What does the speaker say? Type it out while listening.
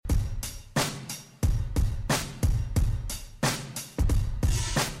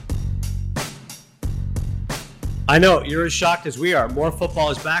I know, you're as shocked as we are. More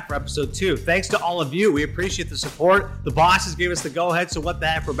Football is back for episode 2. Thanks to all of you. We appreciate the support. The bosses gave us the go-ahead, so what the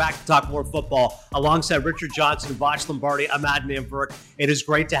heck? We're back to talk more football. Alongside Richard Johnson and Voch Lombardi, I'm Adnan Burke. It is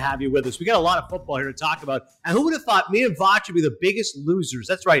great to have you with us. We got a lot of football here to talk about. And who would have thought me and Voch would be the biggest losers?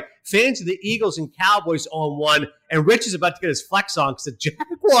 That's right. Fans of the Eagles and Cowboys 0-1. And Rich is about to get his flex on because the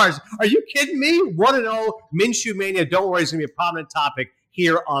Jaguars, are you kidding me? 1-0, Minshew Mania. Don't worry, it's going to be a prominent topic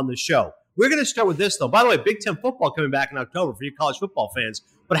here on the show. We're going to start with this, though. By the way, Big Ten football coming back in October for you college football fans.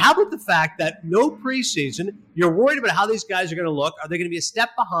 But how about the fact that no preseason, you're worried about how these guys are going to look. Are they going to be a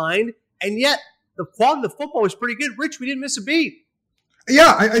step behind? And yet, the quality of the football was pretty good. Rich, we didn't miss a beat.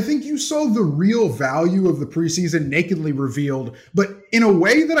 Yeah, I think you saw the real value of the preseason nakedly revealed, but in a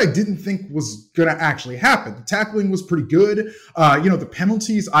way that I didn't think was going to actually happen. The tackling was pretty good. The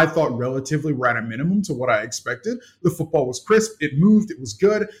penalties I thought relatively were at a minimum to what I expected. The football was crisp. It moved. It was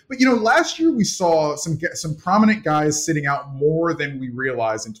good. But, last year we saw some prominent guys sitting out more than we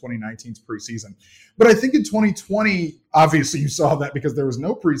realized in 2019's preseason. But I think in 2020, obviously you saw that because there was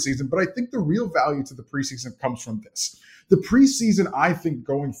no preseason, but I think the real value to the preseason comes from this. The preseason, I think,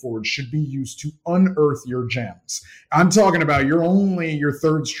 going forward should be used to unearth your gems. I'm talking about your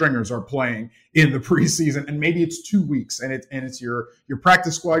third stringers are playing in the preseason, and maybe it's 2 weeks, and it's your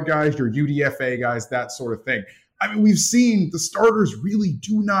practice squad guys, your UDFA guys, that sort of thing. I mean, we've seen the starters really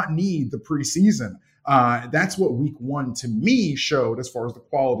do not need the preseason. That's what week 1 to me showed as far as the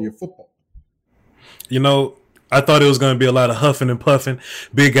quality of football. I thought it was going to be a lot of huffing and puffing,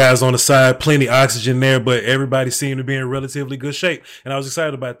 big guys on the side, plenty of oxygen there, but everybody seemed to be in relatively good shape. And I was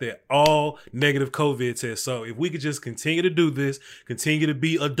excited about that. All negative COVID tests. So if we could just continue to do this, continue to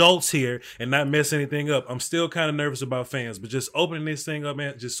be adults here and not mess anything up. I'm still kind of nervous about fans, but just opening this thing up,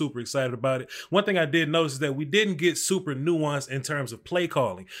 man, just super excited about it. One thing I did notice is that we didn't get super nuanced in terms of play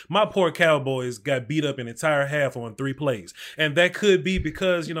calling. My poor Cowboys got beat up an entire half on 3 plays. And that could be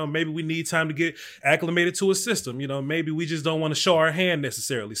because, maybe we need time to get acclimated to a system. Maybe we just don't want to show our hand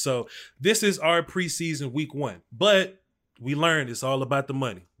necessarily. So this is our preseason week 1, but we learned it's all about the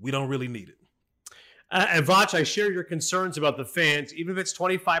money. We don't really need it. And Voch, I share your concerns about the fans. Even if it's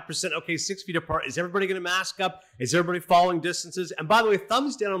 25%, okay, 6 feet apart, is everybody going to mask up? Is everybody following distances? And by the way,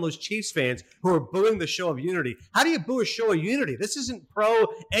 thumbs down on those Chiefs fans who are booing the show of unity. How do you boo a show of unity? This isn't pro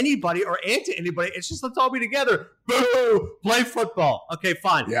anybody or anti anybody. It's just let's all be together. Boo! Play football. Okay,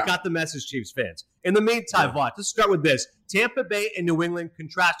 fine. Yeah. Got the message, Chiefs fans. In the meantime, Voch, let's start with this. Tampa Bay and New England,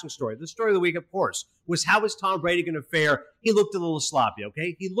 contrasting story. The story of the week, of course, was how is Tom Brady going to fare? He looked a little sloppy,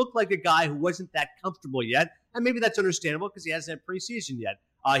 okay? He looked like a guy who wasn't that comfortable yet, and maybe that's understandable because he hasn't had preseason yet.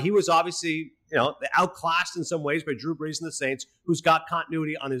 He was obviously, outclassed in some ways by Drew Brees and the Saints, who's got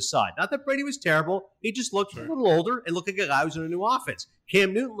continuity on his side. Not that Brady was terrible. He just looked a little older and looked like a guy who's in a new offense.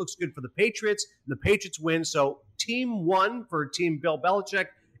 Cam Newton looks good for the Patriots, and the Patriots win. So team 1 for Team Bill Belichick,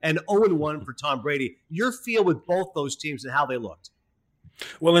 and 0-1 for Tom Brady. Your feel with both those teams and how they looked?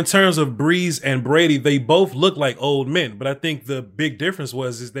 Well, in terms of Brees and Brady, they both look like old men. But I think the big difference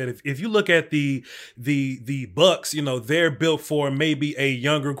is that if you look at the Bucks, they're built for maybe a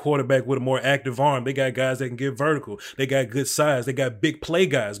younger quarterback with a more active arm. They got guys that can get vertical. They got good size. They got big play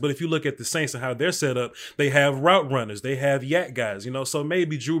guys. But if you look at the Saints and how they're set up, they have route runners. They have yak guys. So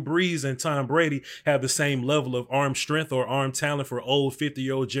maybe Drew Brees and Tom Brady have the same level of arm strength or arm talent for old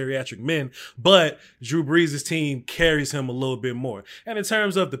 50-year-old geriatric men. But Drew Brees' team carries him a little bit more. And in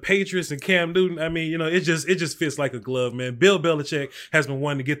terms of the Patriots and Cam Newton, I mean, it just fits like a glove, man. Bill Belichick has been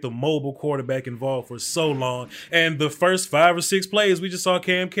wanting to get the mobile quarterback involved for so long. And the first 5 or 6 plays, we just saw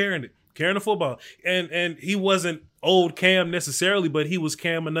Cam carrying the football. And he wasn't old Cam necessarily, but he was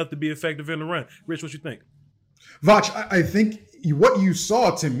Cam enough to be effective in the run. Rich, what you think? Voch, I think what you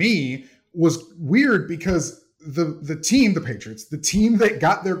saw to me was weird because the team, the Patriots, the team that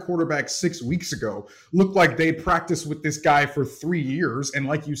got their quarterback 6 weeks ago, looked like they practiced with this guy for 3 years, and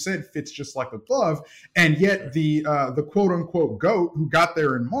like you said, fits just like a glove. And yet the quote unquote GOAT who got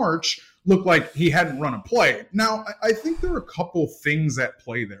there in March looked like he hadn't run a play. Now, I think there are a couple things at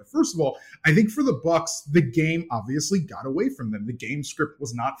play there. First of all, I think for the Bucs, the game obviously got away from them. The game script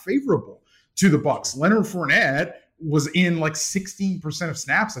was not favorable to the Bucs. Leonard Fournette was in like 16% of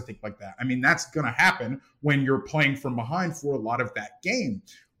snaps, I think, like that. I mean, that's going to happen when you're playing from behind for a lot of that game.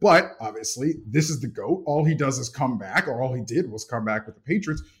 But obviously, this is the GOAT. All he does is come back, or all he did was come back with the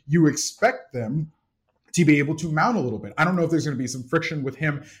Patriots. You expect them to be able to mount a little bit. I don't know if there's going to be some friction with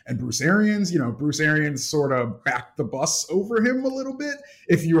him and Bruce Arians. Bruce Arians sort of backed the bus over him a little bit,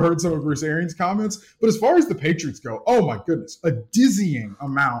 if you heard some of Bruce Arians' comments. But as far as the Patriots go, oh my goodness, a dizzying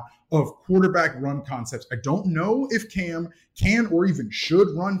amount of quarterback run concepts. I don't know if Cam can or even should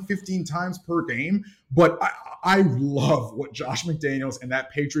run 15 times per game, but I love what Josh McDaniels and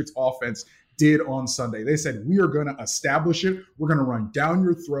that Patriots offense did on Sunday. They said, we are going to establish it. We're going to run down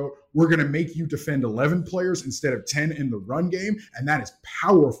your throat. We're going to make you defend 11 players instead of 10 in the run game. And that is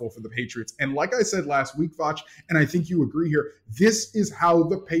powerful for the Patriots. And like I said last week, Vach, and I think you agree here, this is how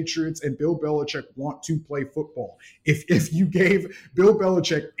the Patriots and Bill Belichick want to play football. If you gave Bill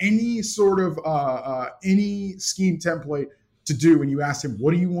Belichick any sort of any scheme template to do and you asked him,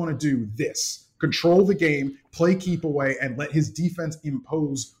 what do you want to do? This. Control the game, play keep away, and let his defense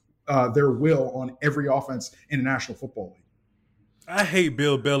impose their will on every offense in the National Football League. I hate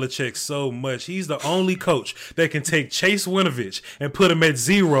Bill Belichick so much. He's the only coach that can take Chase Winovich and put him at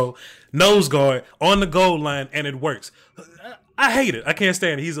 0 nose guard on the goal line, and it works. I hate it. I can't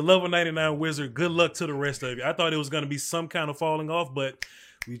stand it. He's a level 99 wizard. Good luck to the rest of you. I thought it was going to be some kind of falling off, but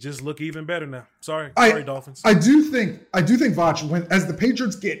we just look even better now. Sorry, Dolphins. I do think Vach, as the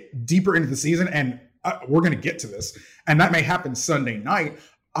Patriots get deeper into the season, and we're going to get to this, and that may happen Sunday night,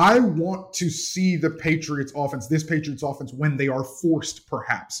 I want to see this Patriots offense, when they are forced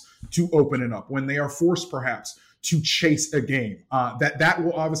perhaps to open it up, when they are forced perhaps to chase a game. That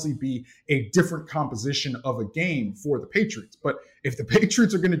will obviously be a different composition of a game for the Patriots. But if the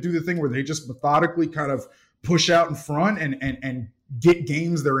Patriots are going to do the thing where they just methodically kind of push out in front and get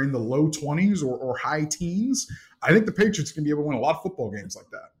games that are in the low 20s or high teens, I think the Patriots can be able to win a lot of football games like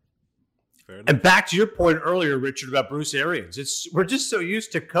that. And back to your point earlier, Richard, about Bruce Arians. We're just so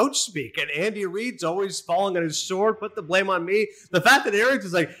used to coach speak, and Andy Reid's always falling on his sword, put the blame on me. The fact that Arians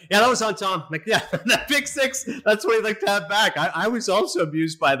is like, yeah, that was on Tom. Like, yeah, that pick six, that's what he'd like to have back. I was also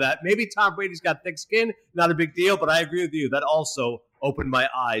amused by that. Maybe Tom Brady's got thick skin, not a big deal, but I agree with you. That also opened my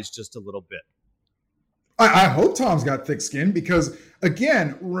eyes just a little bit. I hope Tom's got thick skin because,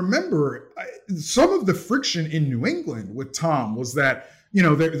 again, remember, some of the friction in New England with Tom was that,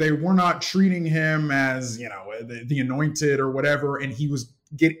 they were not treating him as, the anointed or whatever, and he was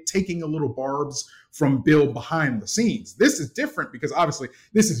taking a little barbs from Bill behind the scenes. This is different because obviously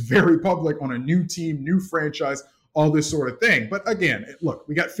this is very public on a new team, new franchise, all this sort of thing. But again, look,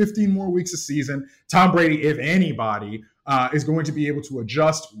 we got 15 more weeks of season. Tom Brady, if anybody, is going to be able to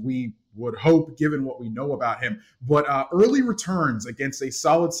adjust. We would hope, given what we know about him. But early returns against a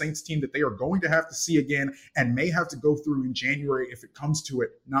solid Saints team that they are going to have to see again and may have to go through in January if it comes to it,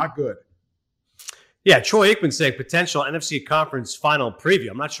 not good. Yeah, Troy Aikman saying potential NFC conference final preview.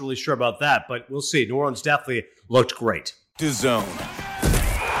 I'm not really sure about that, but we'll see. New Orleans definitely looked great. DAZN.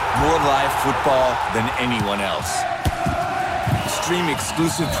 More live football than anyone else. Stream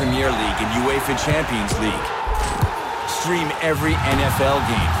exclusive Premier League and UEFA Champions League. Stream every NFL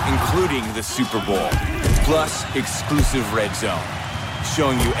game, including the Super Bowl. Plus, exclusive Red Zone,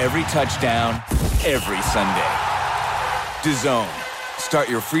 showing you every touchdown, every Sunday. DAZN. Start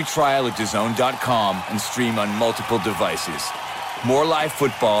your free trial at DAZN.com and stream on multiple devices. More live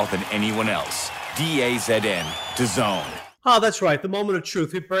football than anyone else. DAZN. DAZN. Oh, that's right. The moment of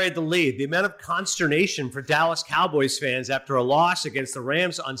truth. We buried the lead. The amount of consternation for Dallas Cowboys fans after a loss against the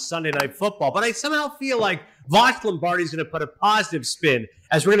Rams on Sunday Night Football. But I somehow feel like Voch Lombardi's going to put a positive spin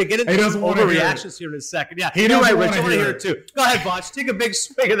as we're going to get into some overreactions here in a second. Yeah, you're right, Rich. I want to hear it too. Go ahead, Voch. Take a big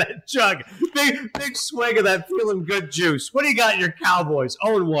swing of that jug. Big swing of that feeling good juice. What do you got in your Cowboys?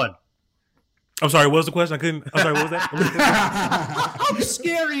 0-1. I'm sorry, what was the question? I'm sorry, what was that? How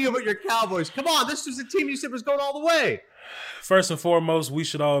scared are you about your Cowboys? Come on, this was a team you said was going all the way. First and foremost, we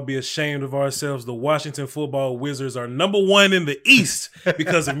should all be ashamed of ourselves. The Washington Football Wizards are #1 in the East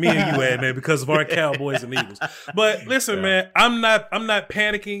because of me and you, man, because of our Cowboys and Eagles. But listen, man, I'm not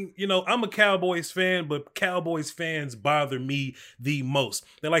panicking. I'm a Cowboys fan, but Cowboys fans bother me the most.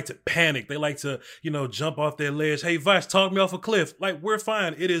 They like to panic. They like to, jump off their ledge. Hey, Voch, talk me off a cliff. Like, we're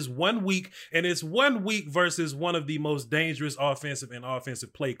fine. It is 1 week, and it's 1 week versus one of the most dangerous offensive and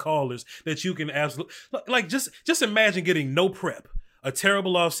offensive play callers that you can absolutely, like, just imagine getting no prep, a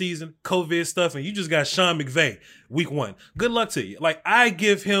terrible offseason, COVID stuff, and you just got Sean McVay week 1. Good luck to you. Like, I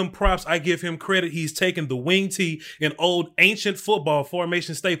give him props. I give him credit. He's taken the wing tee, an old ancient football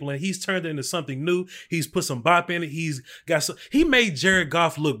formation staple, and he's turned it into something new. He's put some bop in it. He made Jared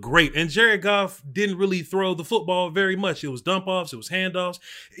Goff look great, and Jared Goff didn't really throw the football very much. It was dump offs. It was handoffs.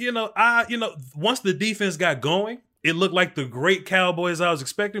 Once the defense got going, It looked like the great Cowboys I was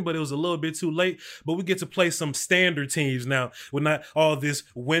expecting, but it was a little bit too late. But we get to play some standard teams now with not all this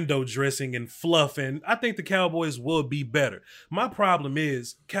window dressing and fluff. And I think the Cowboys will be better. My problem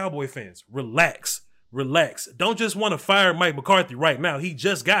is, Cowboy fans, relax. Relax. Don't just want to fire Mike McCarthy right now. He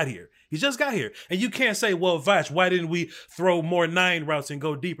just got here. And you can't say, well, Vach, why didn't we throw more 9 routes and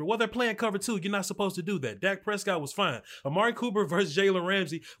go deeper? Well, they're playing cover 2. You're not supposed to do that. Dak Prescott was fine. Amari Cooper versus Jalen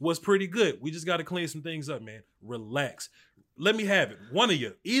Ramsey was pretty good. We just got to clean some things up, man. Relax. Let me have it.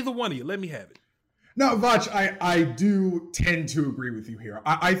 Either one of you, let me have it. No, Vach, I do tend to agree with you here.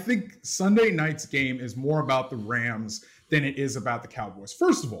 I think Sunday night's game is more about the Rams than it is about the Cowboys.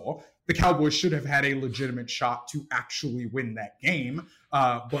 First of all, the Cowboys should have had a legitimate shot to actually win that game,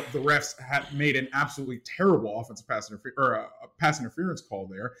 but the refs had made an absolutely terrible offensive pass interference call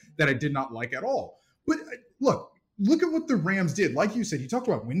there that I did not like at all. But look at what the Rams did. Like you said, you talked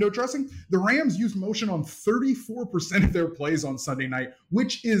about window dressing. The Rams used motion on 34% of their plays on Sunday night,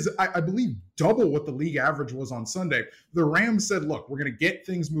 which is, I believe, double what the league average was on Sunday. The Rams said, look, we're going to get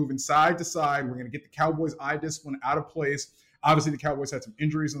things moving side to side. We're going to get the Cowboys' eye discipline out of place. Obviously, the Cowboys had some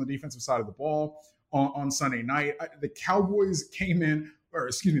injuries on the defensive side of the ball on Sunday night. The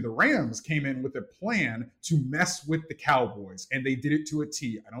Rams came in with a plan to mess with the Cowboys, and they did it to a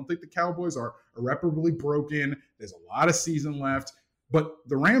T. I don't think the Cowboys are irreparably broken. There's a lot of season left, but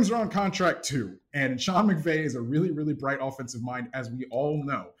the Rams are on contract too, and Sean McVay is a really, really bright offensive mind, as we all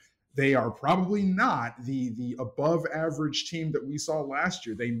know. They are probably not the above average team that we saw last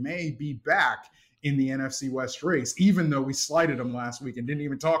year. They may be back in the NFC West race, even though we slighted them last week and didn't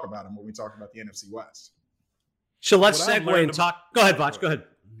even talk about them when we talked about the NFC West. So let's segue and talk. Go ahead, Vach. Go ahead.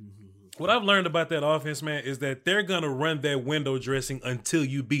 What I've learned about that offense, man, is that they're going to run that window dressing until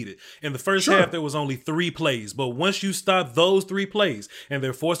you beat it. In the first half, there was only 3 plays. But once you stop those 3 plays and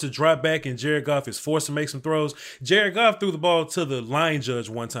they're forced to drop back and Jared Goff is forced to make some throws, Jared Goff threw the ball to the line judge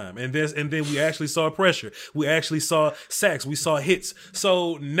one time. And then we actually saw pressure. We actually saw sacks. We saw hits.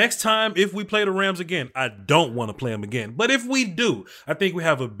 So next time, if we play the Rams again, I don't want to play them again. But if we do, I think we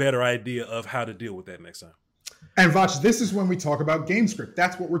have a better idea of how to deal with that next time. And Vach, this is when we talk about game script.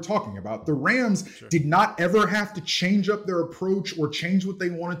 That's what we're talking about. The Rams did not ever have to change up their approach or change what they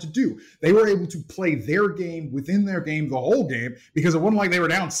wanted to do. They were able to play their game within their game the whole game, because it wasn't like they were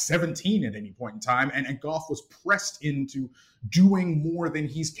down 17 at any point in time, and Goff was pressed into doing more than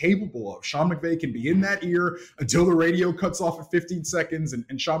he's capable of. Sean McVay can be in that ear until the radio cuts off at 15 seconds,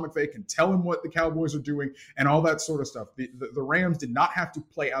 and Sean McVay can tell him what the Cowboys are doing and all that sort of stuff. The Rams did not have to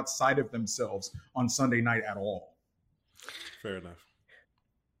play outside of themselves on Sunday night at all. Fair enough.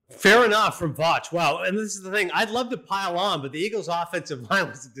 Fair enough from Vach. Wow. And this is the thing. I'd love to pile on, but the Eagles' offensive line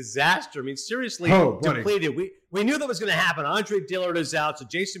was a disaster. I mean, seriously depleted. We knew that was going to happen. Andre Dillard is out. So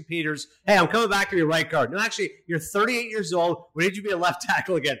Jason Peters, hey, I'm coming back to your right guard. No, actually, you're 38 years old. We need you to be a left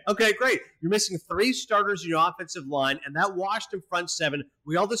tackle again. Okay, great. You're missing 3 starters in your offensive line, and that Washington front 7.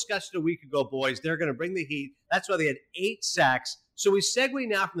 We all discussed it a week ago, boys. They're going to bring the heat. That's why they had 8 sacks. So we segue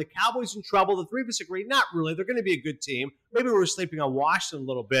now from the Cowboys in trouble. The 3 of us agree, not really. They're going to be a good team. Maybe we were sleeping on Washington a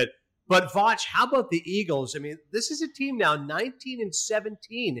little bit. But Vach, how about the Eagles? I mean, this is a team now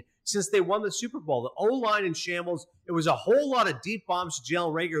 19-17 since they won the Super Bowl. The O-line in shambles. It was a whole lot of deep bombs to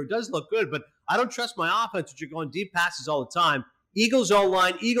Jalen Reagor, who does look good, but I don't trust my offense, which are going deep passes all the time. Eagles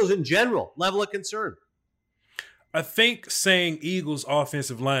O-line, Eagles in general, level of concern. I think saying Eagles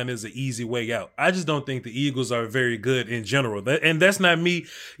offensive line is an easy way out. I just don't think the Eagles are very good in general. And that's not me,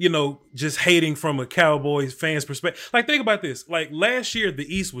 just hating from a Cowboys fan's perspective. Like, think about this. Like, last year,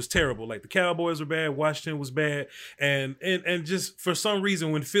 the East was terrible. Like, the Cowboys were bad. Washington was bad. And just for some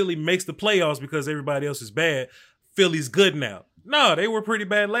reason, when Philly makes the playoffs because everybody else is bad, Philly's good now. No, they were pretty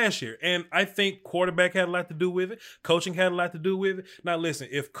bad last year. And I think quarterback had a lot to do with it. Coaching had a lot to do with it. Now, listen,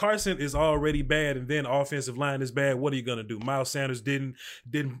 if Carson is already bad and then offensive line is bad, what are you going to do? Miles Sanders didn't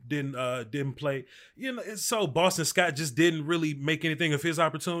play. So Boston Scott just didn't really make anything of his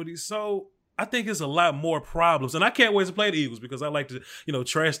opportunities. So I think it's a lot more problems. And I can't wait to play the Eagles because I like to,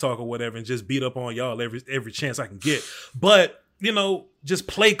 trash talk or whatever and just beat up on y'all every chance I can get. But, just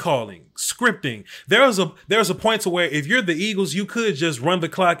play calling, scripting. There's a point to where if you're the Eagles, you could just run the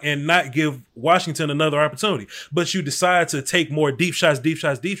clock and not give Washington another opportunity. But you decide to take more deep shots,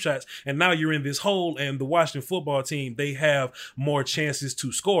 and now you're in this hole, and the Washington football team, they have more chances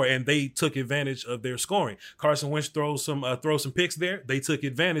to score, and they took advantage of their scoring. Carson Wentz throws some picks there. They took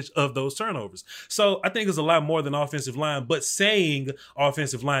advantage of those turnovers. So I think it's a lot more than offensive line, but saying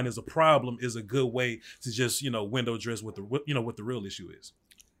offensive line is a problem is a good way to just, window dress what the real issue is.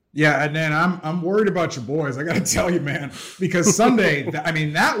 Yeah, and then I'm worried about your boys. I got to tell you, man, because Sunday,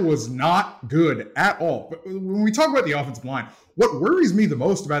 that was not good at all. But when we talk about the offensive line, what worries me the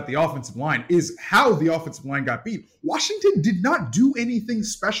most about the offensive line is how the offensive line got beat. Washington did not do anything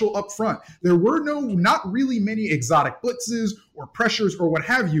special up front. There were not really many exotic blitzes or pressures or what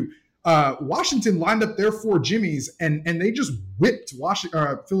have you. Washington lined up their 4 Jimmies and they just whipped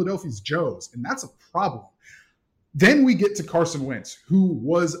Philadelphia's Joes, and that's a problem. Then we get to Carson Wentz, who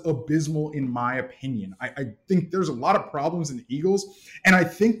was abysmal in my opinion. I think there's a lot of problems in the Eagles, and I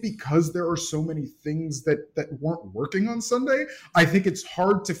think because there are so many things that weren't working on Sunday, I think it's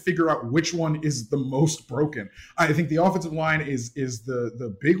hard to figure out which one is the most broken. I think the offensive line is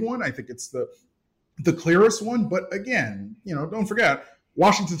the big one. I think it's the clearest one, but again, don't forget,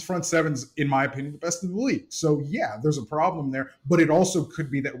 Washington's front seven's, in my opinion, the best in the league. So, yeah, there's a problem there, but it also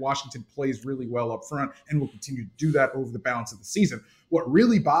could be that Washington plays really well up front and will continue to do that over the balance of the season. What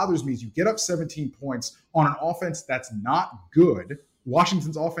really bothers me is you get up 17 points on an offense that's not good.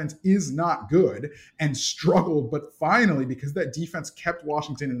 Washington's offense is not good and struggled, but finally, because that defense kept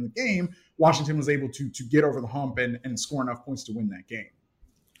Washington in the game, Washington was able to get over the hump and score enough points to win that game.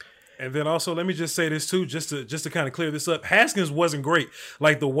 And then also, let me just say this too, just to kind of clear this up. Haskins wasn't great.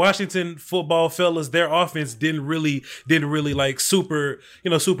 Like the Washington football fellas, their offense didn't really like super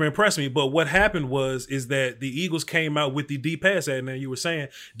impress me. But what happened is that the Eagles came out with the deep pass, and then you were saying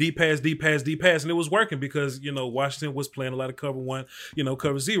deep pass, and it was working because Washington was playing a lot of cover 1,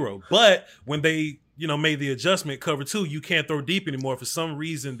 cover 0. But when they made the adjustment cover 2, you can't throw deep anymore. For some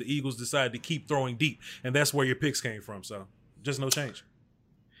reason, the Eagles decided to keep throwing deep, and that's where your picks came from. So just no change.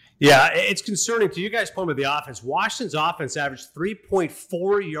 Yeah, it's concerning. To you guys' point with the offense, Washington's offense averaged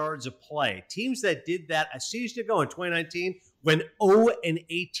 3.4 yards a play. Teams that did that a season ago in 2019 went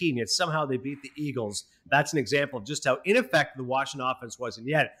 0-18, yet somehow they beat the Eagles. That's an example of just how ineffective the Washington offense was, and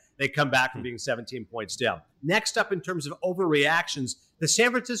yet they come back from being 17 points down. Next up in terms of overreactions, the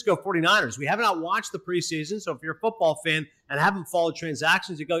San Francisco 49ers. We haven't watched the preseason, so if you're a football fan and haven't followed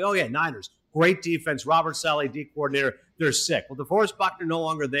transactions, you go, oh yeah, Niners. Great defense. Robert Saleh, D coordinator, they're sick. Well, DeForest Buckner no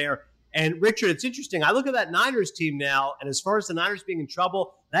longer there. And Richard, it's interesting. I look at that Niners team now, and as far as the Niners being in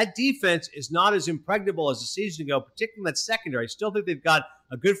trouble, that defense is not as impregnable as a season ago, particularly in that secondary. I still think they've got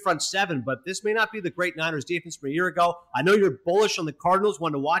a good front seven, but this may not be the great Niners defense from a year ago. I know you're bullish on the Cardinals,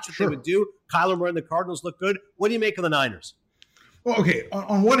 wanted to watch what they would do. Kyler Murray and the Cardinals look good. What do you make of the Niners? Well, okay,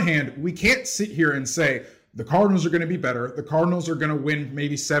 on one hand, we can't sit here and say, the Cardinals are going to be better. The Cardinals are going to win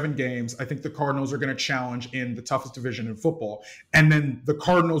maybe 7 games. I think the Cardinals are going to challenge in the toughest division in football. And then the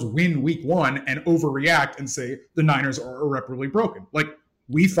Cardinals win week 1 and overreact and say the Niners are irreparably broken. Like,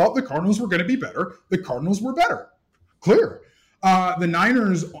 we thought the Cardinals were going to be better. The Cardinals were better. Clear. The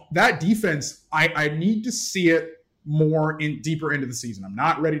Niners, that defense, I need to see it more deeper into the season. I'm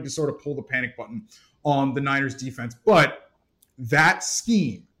not ready to sort of pull the panic button on the Niners defense. But that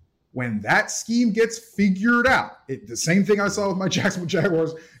scheme, when that scheme gets figured out, the same thing I saw with my Jacksonville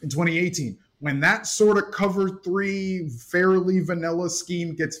Jaguars in 2018, when that sort of cover 3 fairly vanilla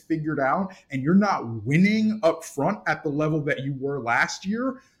scheme gets figured out and you're not winning up front at the level that you were last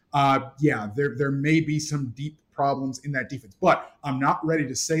year, there may be some deep problems in that defense. But I'm not ready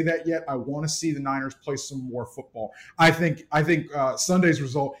to say that yet. I want to see the Niners play some more football. I think Sunday's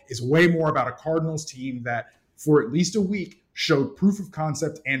result is way more about a Cardinals team that for at least a week showed proof of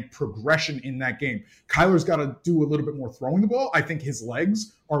concept and progression in that game. Kyler's got to do a little bit more throwing the ball. I think his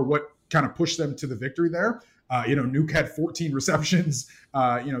legs are what kind of pushed them to the victory there. Nuke had 14 receptions.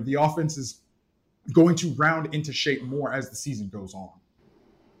 The offense is going to round into shape more as the season goes on.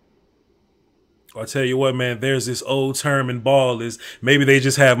 I'll tell you what, man, there's this old term in ball is maybe they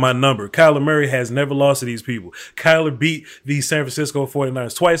just have my number. Kyler Murray has never lost to these people. Kyler beat the San Francisco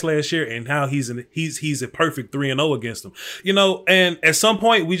 49ers twice last year, and now he's a perfect 3-0 against them. And at some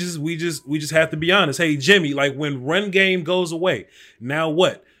point we just have to be honest. Hey, Jimmy, like when run game goes away, now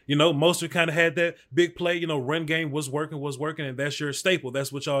what? Mostert kind of had that big play. Run game was working, and that's your staple. That's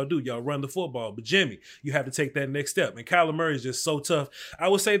what y'all do. Y'all run the football. But Jimmy, you have to take that next step. And Kyler Murray is just so tough. I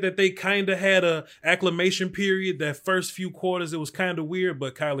would say that they kind of had a acclimation period. That first few quarters, it was kind of weird,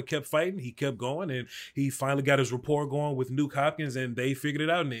 but Kyler kept fighting. He kept going, and he finally got his rapport going with Nuke Hopkins, and they figured it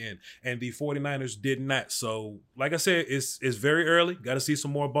out in the end. And the 49ers did not. So, like I said, it's very early. Got to see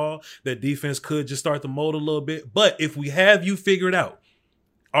some more ball. That defense could just start to mold a little bit. But if we have you figured out,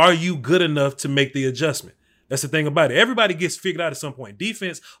 are you good enough to make the adjustment? That's the thing about it. Everybody gets figured out at some point.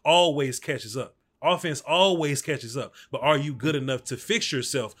 Defense always catches up. Offense always catches up. But are you good enough to fix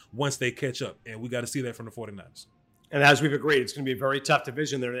yourself once they catch up? And we got to see that from the 49ers. And as we've agreed, it's going to be a very tough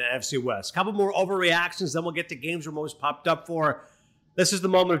division there in the NFC West. A couple more overreactions, then we'll get to games we're most popped up for. This is the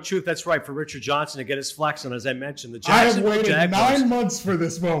moment of truth. That's right, for Richard Johnson to get his flex on, as I mentioned. The I have Jacksonville waited Jaguars. 9 months for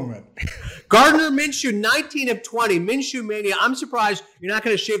this moment. Gardner Minshew, 19 of 20. Minshew mania. I'm surprised you're not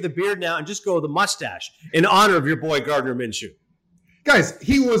going to shave the beard now and just go with the mustache in honor of your boy Gardner Minshew. Guys,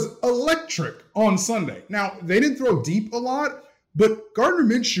 he was electric on Sunday. Now, they didn't throw deep a lot, but Gardner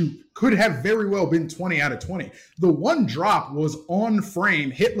Minshew could have very well been 20 out of 20. The one drop was on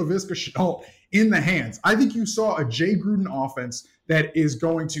frame, hit Laviska Shenault in the hands. I think you saw a Jay Gruden offense that is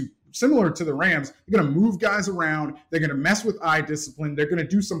going to, similar to the Rams, they're going to move guys around. They're going to mess with eye discipline. They're going to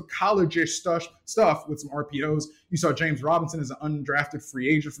do some college-ish stuff with some RPOs. You saw James Robinson as an undrafted free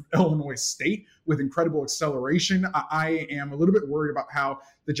agent from Illinois State with incredible acceleration. I am a little bit worried about how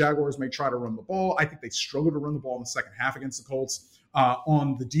the Jaguars may try to run the ball. I think they struggled to run the ball in the second half against the Colts.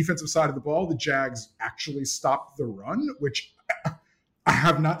 On the defensive side of the ball, the Jags actually stopped the run, which I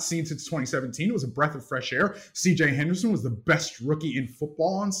have not seen since 2017. It was a breath of fresh air. CJ Henderson was the best rookie in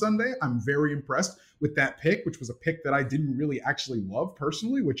football on Sunday. I'm very impressed with that pick, which was a pick that I didn't really actually love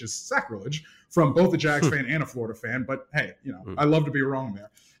personally, which is sacrilege from both a Jags fan and a Florida fan. But hey, I love to be wrong there.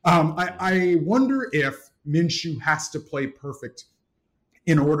 I wonder if Minshew has to play perfect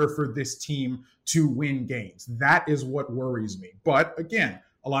in order for this team to win games. That is what worries me. But again,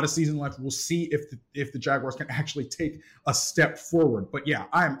 a lot of season left. We'll see if the Jaguars can actually take a step forward. But yeah,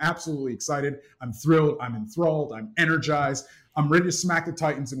 I am absolutely excited. I'm thrilled. I'm enthralled. I'm energized. I'm ready to smack the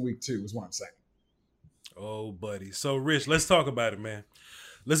Titans in week 2 is what I'm saying. Oh, buddy. So, Rich, let's talk about it, man.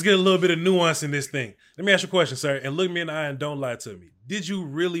 Let's get a little bit of nuance in this thing. Let me ask you a question, sir, and look me in the eye and don't lie to me. Did you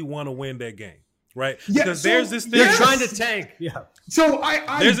really want to win that game? Right? Yeah, because there's this thing. You're trying to tank. Yeah. So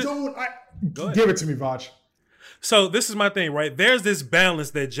give it to me, Vaj. So this is my thing, right? There's this balance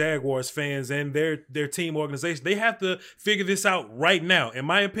that Jaguars fans and their team organization, they have to figure this out right now. In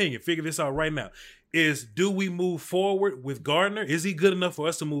my opinion, figure this out right now. Do we move forward with Gardner? Is he good enough for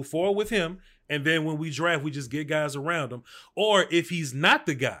us to move forward with him? And then when we draft, we just get guys around him. Or if he's not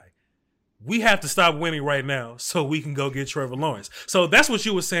the guy, we have to stop winning right now so we can go get Trevor Lawrence. So that's what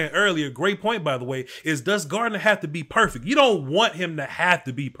you were saying earlier. Great point, by the way, is does Gardner have to be perfect? You don't want him to have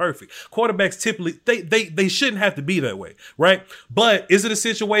to be perfect. Quarterbacks typically, they shouldn't have to be that way, right? But is it a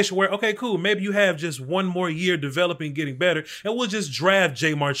situation where, okay, cool, maybe you have just one more year developing, getting better, and we'll just draft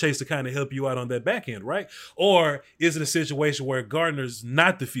Jamar Chase to kind of help you out on that back end, right? Or is it a situation where Gardner's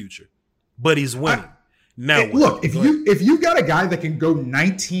not the future, but he's winning? Now, look, if you got a guy that can go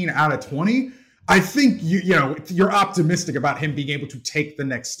 19 out of 20, I think you're optimistic about him being able to take the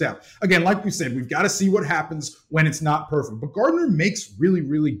next step. Again, like we said, we've got to see what happens when it's not perfect. But Gardner makes really,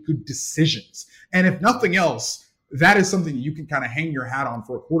 really good decisions. And if nothing else, that is something that you can kind of hang your hat on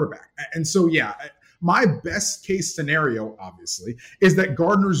for a quarterback. And so, yeah, my best case scenario, obviously, is that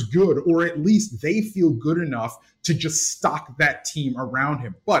Gardner's good, or at least they feel good enough to just stock that team around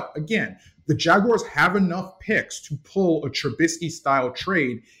him. But again, the Jaguars have enough picks to pull a Trubisky-style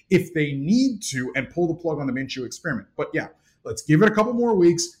trade if they need to and pull the plug on the Minshew experiment. But yeah, let's give it a couple more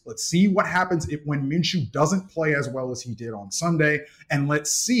weeks. Let's see what happens when Minshew doesn't play as well as he did on Sunday. And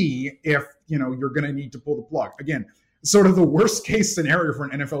let's see if, you're going to need to pull the plug. Again, sort of the worst case scenario for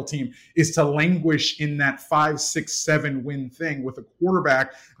an NFL team is to languish in that 5, 6, 7 win thing with a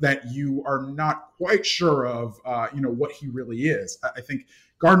quarterback that you are not quite sure of, what he really is. I think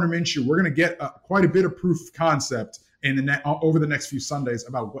Gardner Minshew, we're going to get quite a bit of proof of concept over the next few Sundays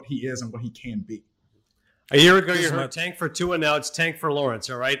about what he is and what he can be. A year ago, you heard tank for Tua, now it's tank for Lawrence,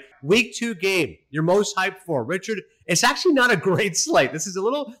 all right? Week 2 game, you're most hyped for. Richard, it's actually not a great slate. This is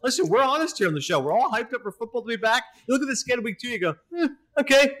listen, we're honest here on the show. We're all hyped up for football to be back. You look at the schedule week 2, you go,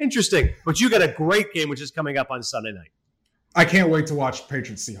 okay, interesting. But you got a great game, which is coming up on Sunday night. I can't wait to watch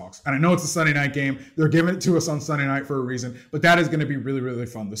Patriots Seahawks. And I know it's a Sunday night game. They're giving it to us on Sunday night for a reason, but that is going to be really, really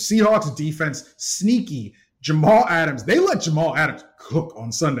fun. The Seahawks defense, sneaky. Jamal Adams, they let Jamal Adams cook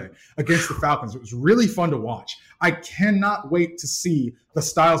on Sunday against the Falcons. It was really fun to watch. I cannot wait to see the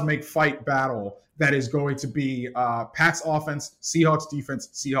Styles Make Fight battle that is going to be Pat's offense, Seahawks defense,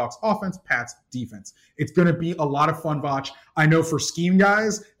 Seahawks offense, Pat's defense. It's going to be a lot of fun, Vach. I know for scheme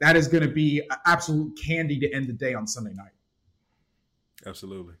guys, that is going to be absolute candy to end the day on Sunday night.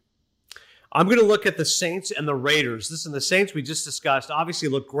 Absolutely. I'm going to look at the Saints and the Raiders. Listen, the Saints we just discussed obviously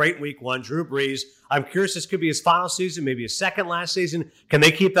look great week 1. Drew Brees. I'm curious, this could be his final season, maybe his second last season. Can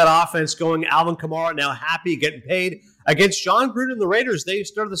they keep that offense going? Alvin Kamara now happy, getting paid. Against John Gruden and the Raiders, they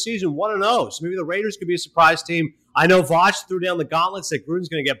started the season 1-0. So maybe the Raiders could be a surprise team. I know Vosh threw down the gauntlets that Gruden's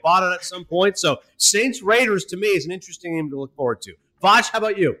going to get bought on at some point. So Saints-Raiders, to me, is an interesting game to look forward to. Vosh, how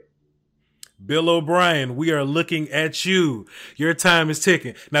about you? Bill O'Brien, we are looking at you. Your time is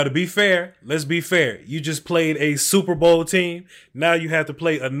ticking. Now, to be fair, let's be fair. You just played a Super Bowl team. Now you have to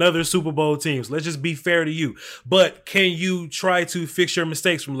play another Super Bowl team. So let's just be fair to you. But can you try to fix your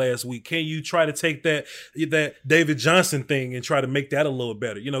mistakes from last week? Can you try to take that David Johnson thing and try to make that a little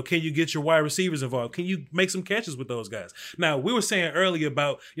better? You know, can you get your wide receivers involved? Can you make some catches with those guys? Now, we were saying earlier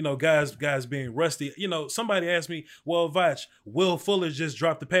about, you know, guys being rusty. You know, somebody asked me, well, Vach, Will Fuller just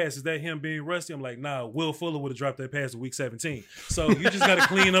dropped the pass. Is that him being rusty? I'm like, nah, Will Fuller would have dropped that pass in week 17. So you just got to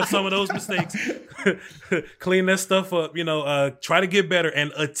clean up some of those mistakes, clean that stuff up, you know, try to get better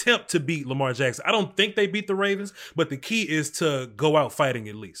and attempt to beat Lamar Jackson. I don't think they beat the Ravens, but the key is to go out fighting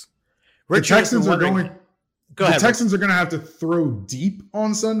at least. The Texans are going to have to throw deep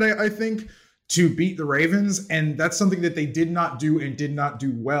on Sunday, I think, to beat the Ravens. And that's something that they did not do and did not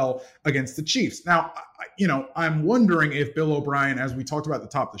do well against the Chiefs. Now, you know, I'm wondering if Bill O'Brien, as we talked about at the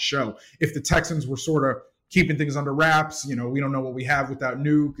top of the show, if the Texans were sort of keeping things under wraps. You know, we don't know what we have without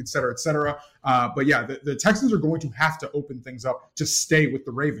Nuke, et cetera, et cetera. But yeah, the Texans are going to have to open things up to stay with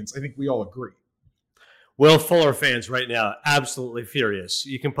the Ravens. I think we all agree. Will Fuller fans right now, absolutely furious.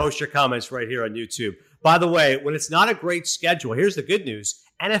 You can post your comments right here on YouTube. By the way, when it's not a great schedule, here's the good news.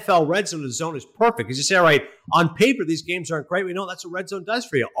 NFL Red Zone to Zone is perfect. Because you say, all right, on paper, these games aren't great. We know that's what Red Zone does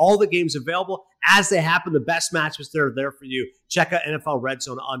for you. All the games available as they happen. The best matches, they're there for you. Check out NFL Red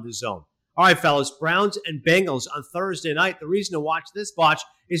Zone on the Zone. All right, fellas, Browns and Bengals on Thursday night. The reason to watch this, Botch,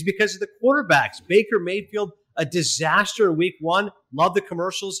 is because of the quarterbacks. Baker Mayfield, a disaster in week one. Love the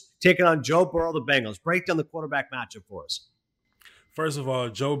commercials. Taking on Joe Burrow, the Bengals. Break down the quarterback matchup for us. First of all,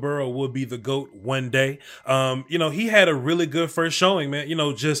 Joe Burrow will be the GOAT one day. You know, he had a really good first showing, man. You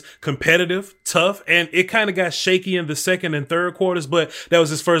know, just competitive, tough, and it kind of got shaky in the second and third quarters, but that was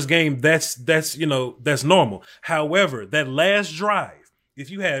his first game. That's normal. However, that last drive, if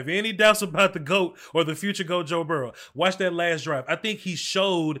you have any doubts about the GOAT or the future GOAT Joe Burrow, watch that last drive. I think he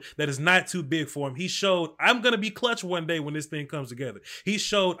showed that it's not too big for him. He showed, I'm going to be clutch one day when this thing comes together. He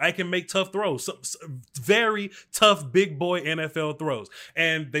showed I can make tough throws, some very tough big boy NFL throws.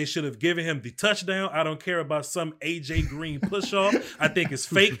 And they should have given him the touchdown. I don't care about some AJ Green push-off. I think it's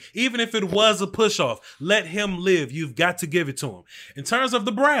fake. Even if it was a push-off, let him live. You've got to give it to him. In terms of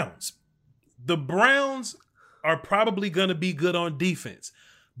the Browns are probably going to be good on defense,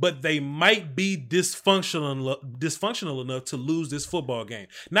 but they might be dysfunctional enough to lose this football game.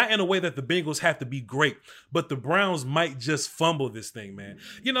 Not in a way that the Bengals have to be great, but the Browns might just fumble this thing, man.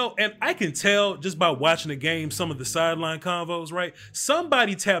 You know, and I can tell just by watching the game, some of the sideline convos, right?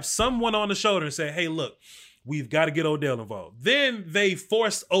 Somebody taps someone on the shoulder and say, hey, look, we've got to get Odell involved. Then they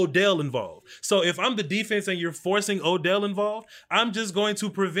force Odell involved. So if I'm the defense and you're forcing Odell involved, I'm just going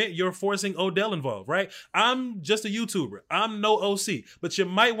to prevent your forcing Odell involved, right? I'm just a YouTuber. I'm no OC, but you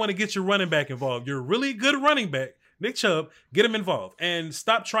might want to get your running back involved. You're a really good running back, Nick Chubb, get him involved and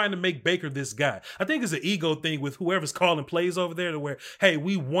stop trying to make Baker this guy. I think it's an ego thing with whoever's calling plays over there to where, hey,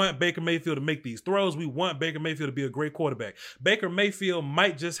 we want Baker Mayfield to make these throws. We want Baker Mayfield to be a great quarterback. Baker Mayfield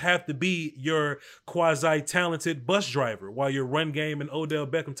might just have to be your quasi-talented bus driver while your run game and Odell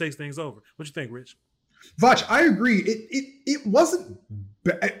Beckham takes things over. What you think, Rich? Vach, I agree. It wasn't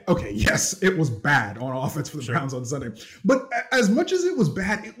okay, yes, it was bad on offense for the Browns on Sunday. But as much as it was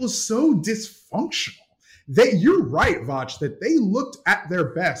bad, it was so dysfunctional. You're right, Vach, that they looked at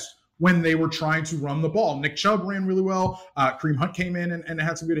their best when they were trying to run the ball. Nick Chubb ran really well. Kareem Hunt came in and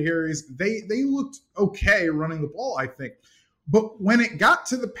had some good carries. They looked okay running the ball, I think. But when it got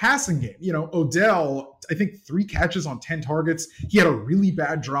to the passing game, you know, Odell, I think 3 catches on 10 targets. He had a really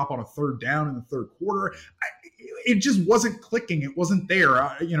bad drop on a third down in the third quarter. It just wasn't clicking. It wasn't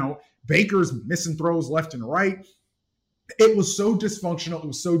there. You know, Baker's missing throws left and right. It was so dysfunctional. It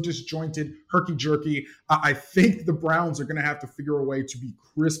was so disjointed, herky-jerky. I think the Browns are going to have to figure a way to be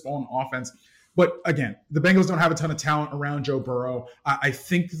crisp on offense. But again, the Bengals don't have a ton of talent around Joe Burrow. I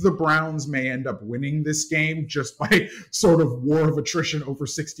think the Browns may end up winning this game just by sort of war of attrition over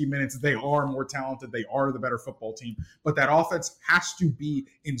 60 minutes. They are more talented. They are the better football team. But that offense has to be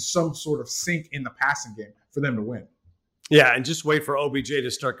in some sort of sync in the passing game for them to win. Yeah, and just wait for OBJ to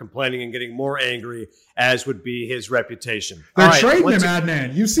start complaining and getting more angry, as would be his reputation. They're trading him,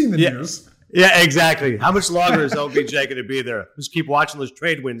 Adnan. You've seen the news. Yeah, exactly. How much longer is OBJ going to be there? Just keep watching those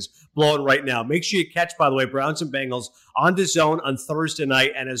trade winds blowing right now. Make sure you catch, by the way, Browns and Bengals on DAZN on Thursday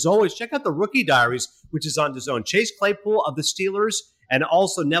night. And as always, check out the Rookie Diaries, which is on DAZN. Chase Claypool of the Steelers and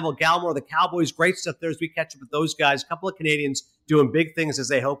also Neville Gallimore of the Cowboys. Great stuff there as we catch up with those guys. A couple of Canadians doing big things as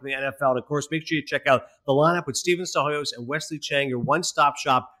they hope in the NFL. And, of course, make sure you check out the lineup with Steven Sahayos and Wesley Chang, your one-stop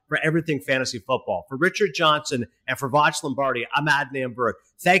shop for everything fantasy football. For Richard Johnson and for Voch Lombardi, I'm Adnan Burke.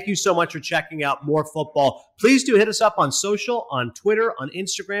 Thank you so much for checking out More Football. Please do hit us up on social, on Twitter, on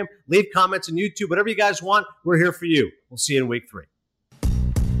Instagram. Leave comments on YouTube, whatever you guys want. We're here for you. We'll see you in week 3.